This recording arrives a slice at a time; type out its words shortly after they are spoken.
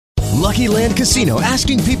Lucky Land Casino,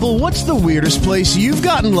 asking people, what's the weirdest place you've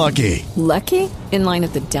gotten lucky? Lucky? In line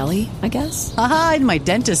at the deli, I guess? Aha, in my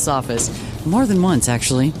dentist's office. More than once,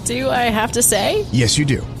 actually. Do I have to say? Yes, you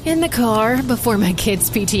do. In the car before my kids'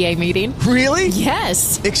 PTA meeting. Really?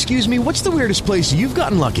 Yes. Excuse me, what's the weirdest place you've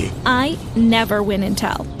gotten lucky? I never win and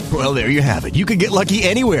tell. Well, there you have it. You can get lucky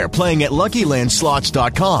anywhere, playing at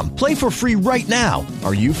LuckyLandSlots.com. Play for free right now.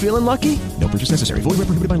 Are you feeling lucky? No purchase necessary. Void where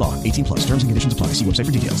prohibited by law. 18 plus. Terms and conditions apply. See website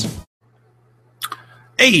for details.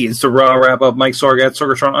 Hey, it's the Raw Wrap-Up. Mike Sorg at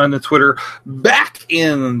Sorgatron on the Twitter. Back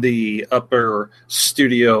in the upper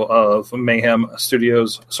studio of Mayhem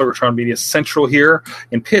Studios, Sorgatron Media Central here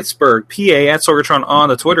in Pittsburgh, PA at Sorgatron on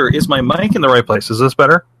the Twitter. Is my mic in the right place? Is this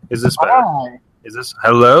better? Is this better? Hi. Is this?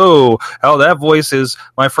 Hello. Oh, that voice is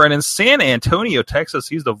my friend in San Antonio, Texas.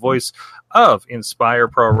 He's the voice of Inspire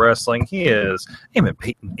Pro Wrestling. He is Eamon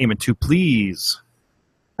Paton. Eamon 2, please.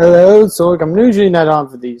 Hello, Sorg. I'm usually not on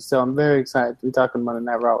for these, so I'm very excited to be talking Monday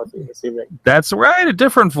Night Raw with you this evening. That's right, a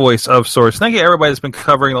different voice of sorts. Thank you, everybody that's been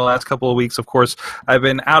covering the last couple of weeks. Of course, I've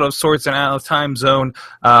been out of sorts and out of time zone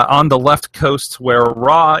on the left coast, where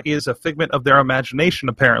Raw is a figment of their imagination,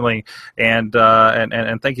 apparently. And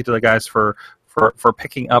thank you to the guys for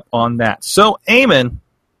picking up on that. So, Eamon,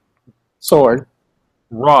 Sorg.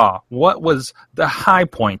 Raw. What was the high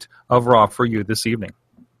point of Raw for you this evening?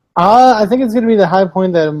 I think it's going to be the high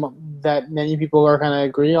point that many people are kind of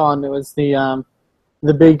agree on. It was the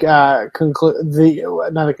big the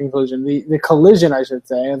collision, I should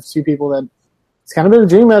say, of two people that it's kind of been a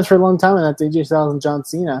dream match for a long time, and that's AJ Styles and John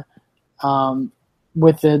Cena,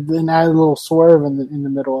 with an added little swerve in the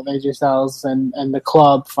middle of AJ Styles and the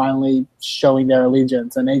club finally showing their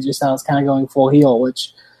allegiance, and AJ Styles kind of going full heel,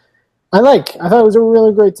 which I like. I thought it was a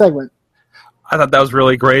really great segment. I thought that was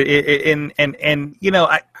really great, and you know,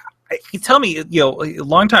 you tell me, you know,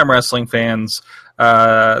 longtime wrestling fans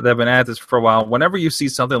that have been at this for a while, whenever you see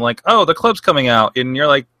something like, oh, the club's coming out, and you're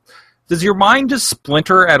like, does your mind just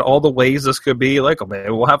splinter at all the ways this could be? Like, oh, maybe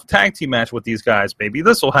we'll have a tag team match with these guys. Maybe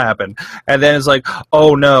this will happen. And then it's like,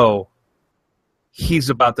 oh, no, he's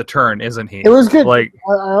about to turn, isn't he? It was good. Like,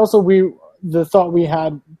 I also, the thought we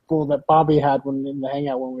had, well, that Bobby had when in the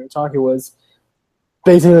hangout when we were talking was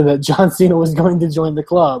basically that John Cena was going to join the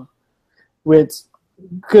club, which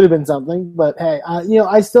could have been something, but hey, you know,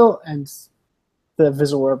 I still, and the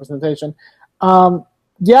visual representation, I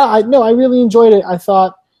really enjoyed it. I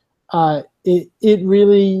thought it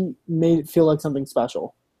really made it feel like something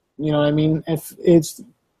special. You know what I mean?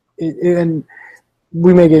 And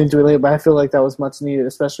we may get into it later, but I feel like that was much needed,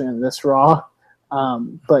 especially in this Raw.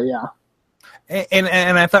 But yeah. And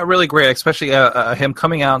I thought really great, especially him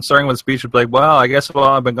coming out and starting with a speech of like, well, I guess while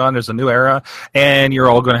I've been gone, there's a new era, and you're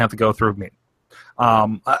all going to have to go through me.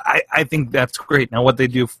 I think that's great. Now, what they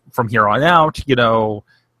do from here on out, you know,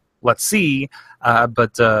 let's see.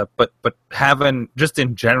 But having, just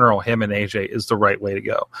in general, him and AJ is the right way to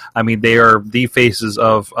go. I mean, they are the faces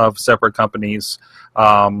of separate companies,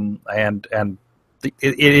 and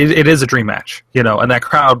it is a dream match, you know. And that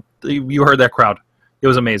crowd, you heard that crowd. It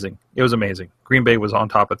was amazing. It was amazing. Green Bay was on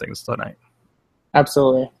top of things tonight.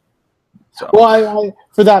 Absolutely. So. Well, I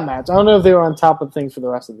for that match, I don't know if they were on top of things for the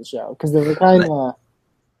rest of the show, because they were kind of.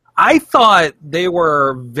 I thought they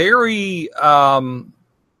were very. I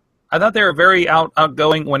thought they were very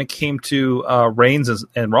outgoing when it came to Reigns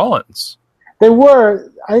and Rollins. They were.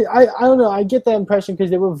 I don't know. I get that impression because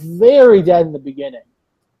they were very dead in the beginning.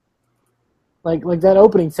 Like that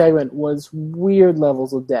opening segment was weird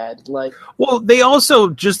levels of dead. Well, they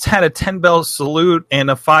also just had a 10-bell salute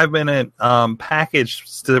and a 5-minute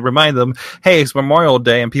package to remind them, hey, it's Memorial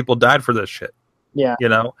Day and people died for this shit. Yeah, you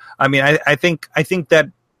know. I mean, I think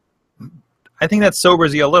that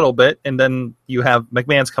sobers you a little bit, and then you have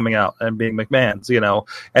McMahon's coming out and being McMahon's. You know,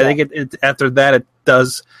 I think it after that it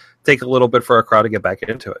does take a little bit for a crowd to get back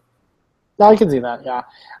into it. No, I can see that. Yeah.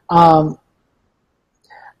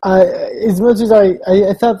 As much as I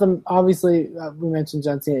thought them, obviously, we mentioned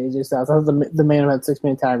John Cena and AJ Styles. I thought the main event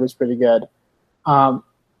 6-man tag was pretty good. Other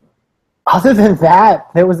than that,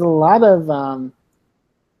 there was a lot of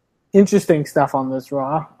interesting stuff on this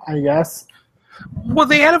Raw, I guess. Well,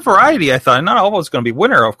 they had a variety, I thought. Not all of it's going to be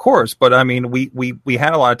winner, of course, but I mean, we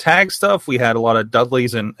had a lot of tag stuff. We had a lot of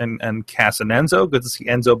Dudleys and Cass and Enzo. Good to see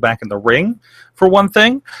Enzo back in the ring, for one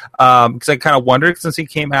thing, because I kind of wondered, since he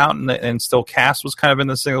came out and still Cass was kind of in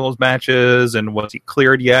the singles matches, and was he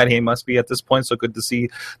cleared yet? He must be at this point, so good to see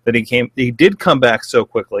that he did come back so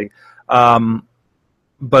quickly.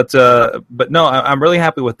 But no, I'm really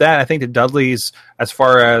happy with that. I think the Dudleys, as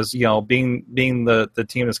far as, you know, being the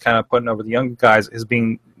team that's kind of putting over the young guys, is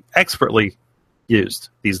being expertly used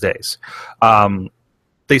these days.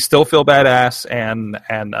 The they still feel badass and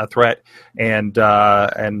a threat, and a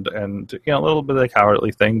little bit of the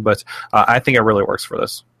cowardly thing. But I think it really works for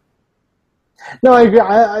this. No, I agree.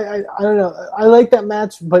 I don't know. I like that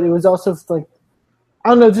match, but it was also like, I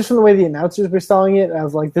don't know, just from the way the announcers were selling it, I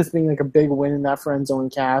was like, this being like a big win in that for Enzo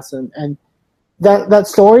and Cass, and that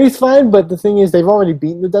story is fine, but the thing is, they've already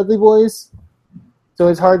beaten the Dudley Boys, so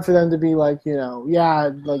it's hard for them to be like,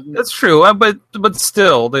 like. That's true, but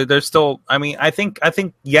still, they're still. I mean, I think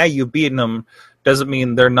you beating them doesn't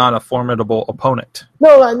mean they're not a formidable opponent.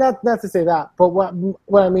 No, not to say that, but what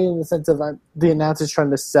I mean in the sense of the announcers trying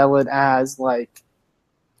to sell it as like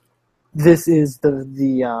this is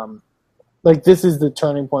the this is the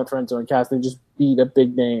turning point for Enzo and Cass. They just beat a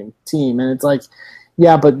big name team, and it's like,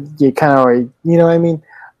 yeah, but you kind of already, you know what I mean?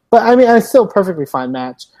 But I mean, it's still a perfectly fine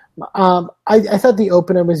match. I thought the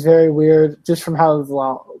opener was very weird, just from how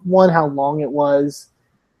long it was,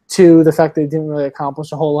 to the fact that it didn't really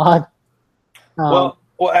accomplish a whole lot. Well,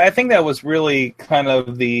 I think that was really kind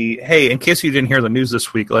of the, hey, in case you didn't hear the news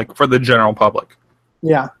this week, like for the general public.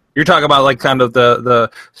 Yeah. You're talking about like kind of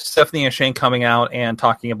the Stephanie and Shane coming out and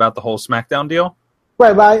talking about the whole SmackDown deal?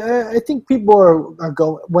 Right, but I think people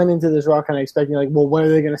went into this Raw kind of expecting, like, well, what are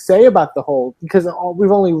they going to say about the whole? Because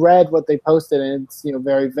we've only read what they posted, and it's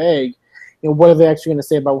very vague. What are they actually going to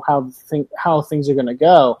say about how things are going to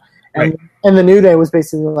go? And the New Day was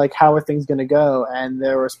basically like, how are things going to go? And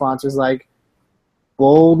their response was like,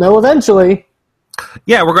 we'll know eventually.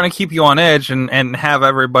 Yeah, we're going to keep you on edge and have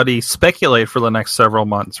everybody speculate for the next several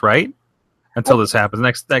months, right? Until this happens,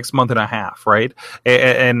 next month and a half, right?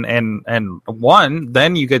 And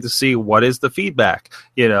then you get to see what is the feedback,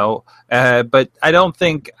 But I don't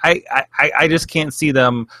think I just can't see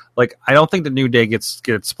them, like, I don't think the New Day gets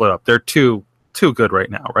split up. They're too good right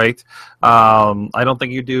now, right? I don't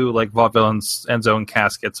think you do like Vaudevillains, Enzo and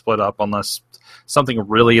Cass get split up unless something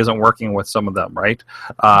really isn't working with some of them, right?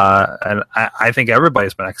 And I think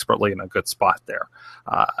everybody's been expertly in a good spot there.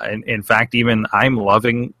 In fact, even I'm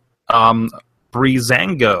loving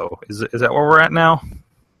Breezango. Is that where we're at now?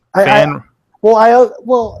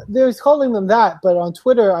 Well, they're calling them that, but on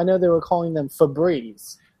Twitter, I know they were calling them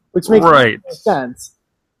Febreze, which makes no sense.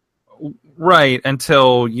 Right,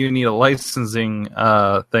 until you need a licensing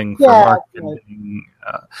thing for marketing.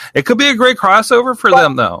 It could be a great crossover for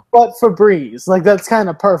them, though. But Febreze, like, that's kind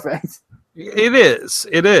of perfect. It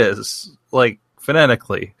is, like,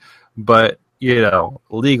 phonetically. But,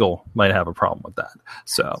 legal might have a problem with that.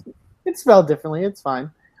 So it's spelled differently. It's fine.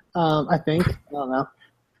 I think. I don't know.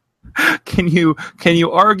 Can you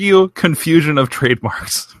argue confusion of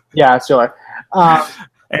trademarks? Yeah, sure.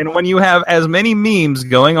 And when you have as many memes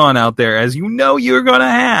going on out there as you're going to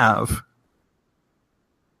have,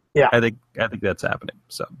 yeah, I think that's happening.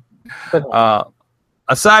 So,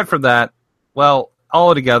 aside from that, well,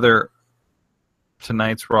 altogether,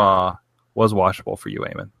 tonight's Raw was watchable for you,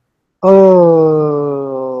 Eamon.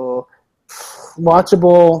 Oh,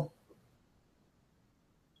 watchable.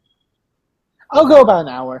 I'll go about an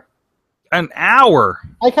hour. An hour?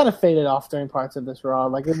 I kind of faded off during parts of this Raw.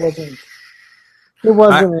 Like, it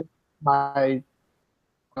wasn't my.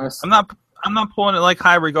 I'm not pulling it like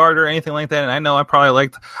high regard or anything like that. And I know I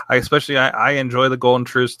probably I enjoy the Golden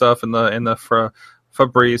Truth stuff and the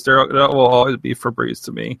Febreze. There will always be Febreze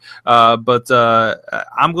to me. But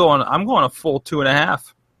I'm going a full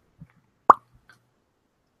 2.5.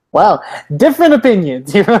 Wow, different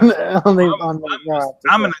opinions here I'm in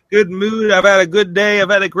a good mood. I've had a good day. I've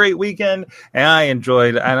had a great weekend, and I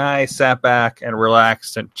enjoyed it. And I sat back and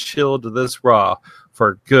relaxed and chilled this Raw for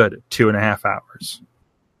a good 2.5 hours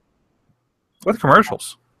with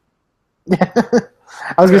commercials. I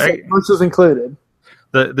was going to say commercials included.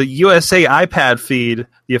 The USA iPad feed,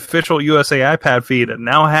 the official USA iPad feed,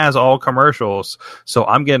 now has all commercials. So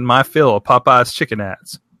I'm getting my fill of Popeye's chicken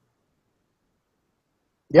ads.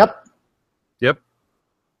 Yep. Yep.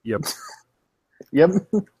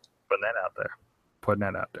 Putting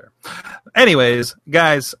that out there. Anyways,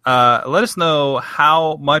 guys, let us know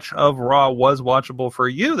how much of Raw was watchable for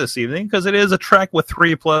you this evening, because it is a trek with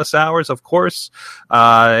 3+ hours, of course.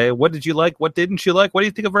 What did you like? What didn't you like? What do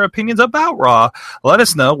you think of our opinions about Raw? Let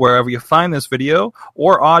us know wherever you find this video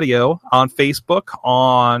or audio, on Facebook,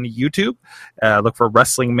 on YouTube. Look for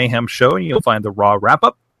Wrestling Mayhem Show, and you'll find the Raw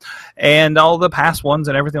wrap-up. And all the past ones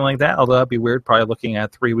and everything like that. Although that'd be weird, probably looking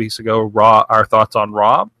at 3 weeks ago, Raw, our thoughts on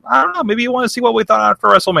Raw. I don't know. Maybe you want to see what we thought after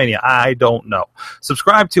WrestleMania. I don't know.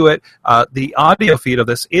 Subscribe to it. The audio feed of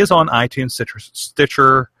this is on iTunes,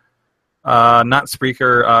 Stitcher, not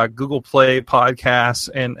Spreaker, Google Play Podcasts,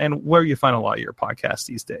 and where you find a lot of your podcasts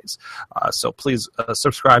these days. So please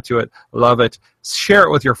subscribe to it. Love it. Share it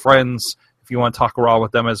with your friends. If if you want to talk Raw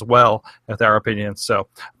with them as well with our opinions. So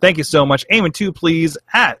thank you so much. Eamon2 Please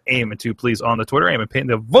at Eamon2 Please on the Twitter. Eamon Paton,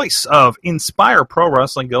 the voice of Inspire Pro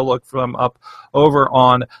Wrestling. Go look for them up over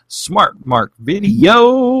on Smart Mark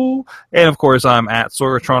Video. And of course, I'm at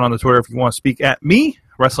Sorgatron on the Twitter if you want to speak at me.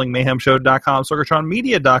 WrestlingMayhemShow.com,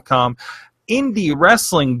 SorgatronMedia.com,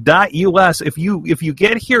 IndieWrestling.us. If you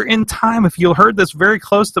get here in time, if you heard this very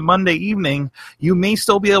close to Monday evening, you may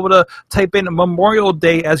still be able to type in Memorial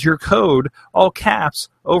Day as your code, all caps,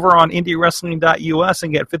 over on IndieWrestling.us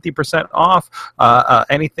and get 50% off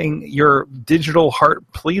anything your digital heart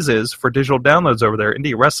pleases for digital downloads over there.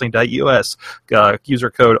 IndieWrestling.us,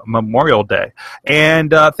 user code Memorial Day.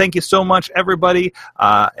 And thank you so much, everybody.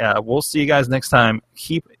 We'll see you guys next time.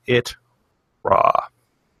 Keep it raw.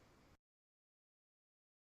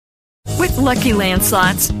 With Lucky Land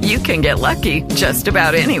Slots, you can get lucky just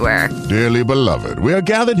about anywhere. Dearly beloved, we are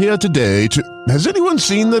gathered here today to... Has anyone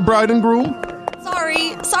seen the bride and groom?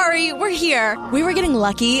 Sorry, we're here. We were getting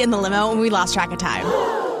lucky in the limo and we lost track of time.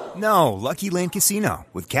 No, Lucky Land Casino,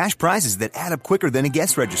 with cash prizes that add up quicker than a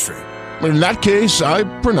guest registry. In that case, I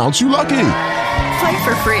pronounce you lucky. Play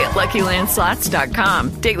for free at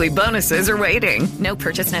LuckyLandSlots.com. Daily bonuses are waiting. No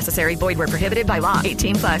purchase necessary. Void where prohibited by law.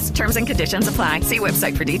 18+. Terms and conditions apply. See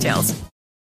website for details.